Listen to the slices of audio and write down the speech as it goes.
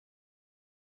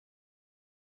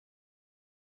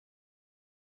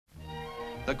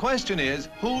The question is,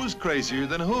 who's crazier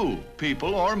than who,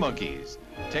 people or monkeys?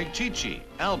 Take Chi-Chi,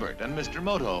 Albert, and Mr.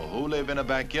 Moto, who live in a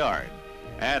backyard.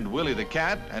 Add Willie the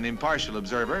cat, an impartial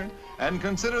observer, and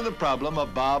consider the problem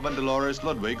of Bob and Dolores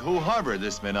Ludwig, who harbor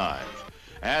this menage.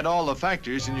 Add all the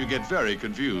factors and you get very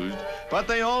confused, but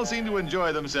they all seem to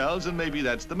enjoy themselves, and maybe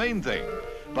that's the main thing.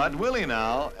 But Willie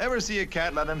now, ever see a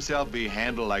cat let himself be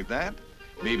handled like that?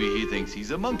 Maybe he thinks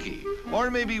he's a monkey,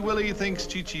 or maybe Willie thinks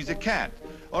Chi-Chi's a cat,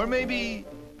 or maybe,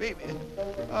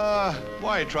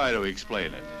 why try to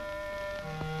explain it?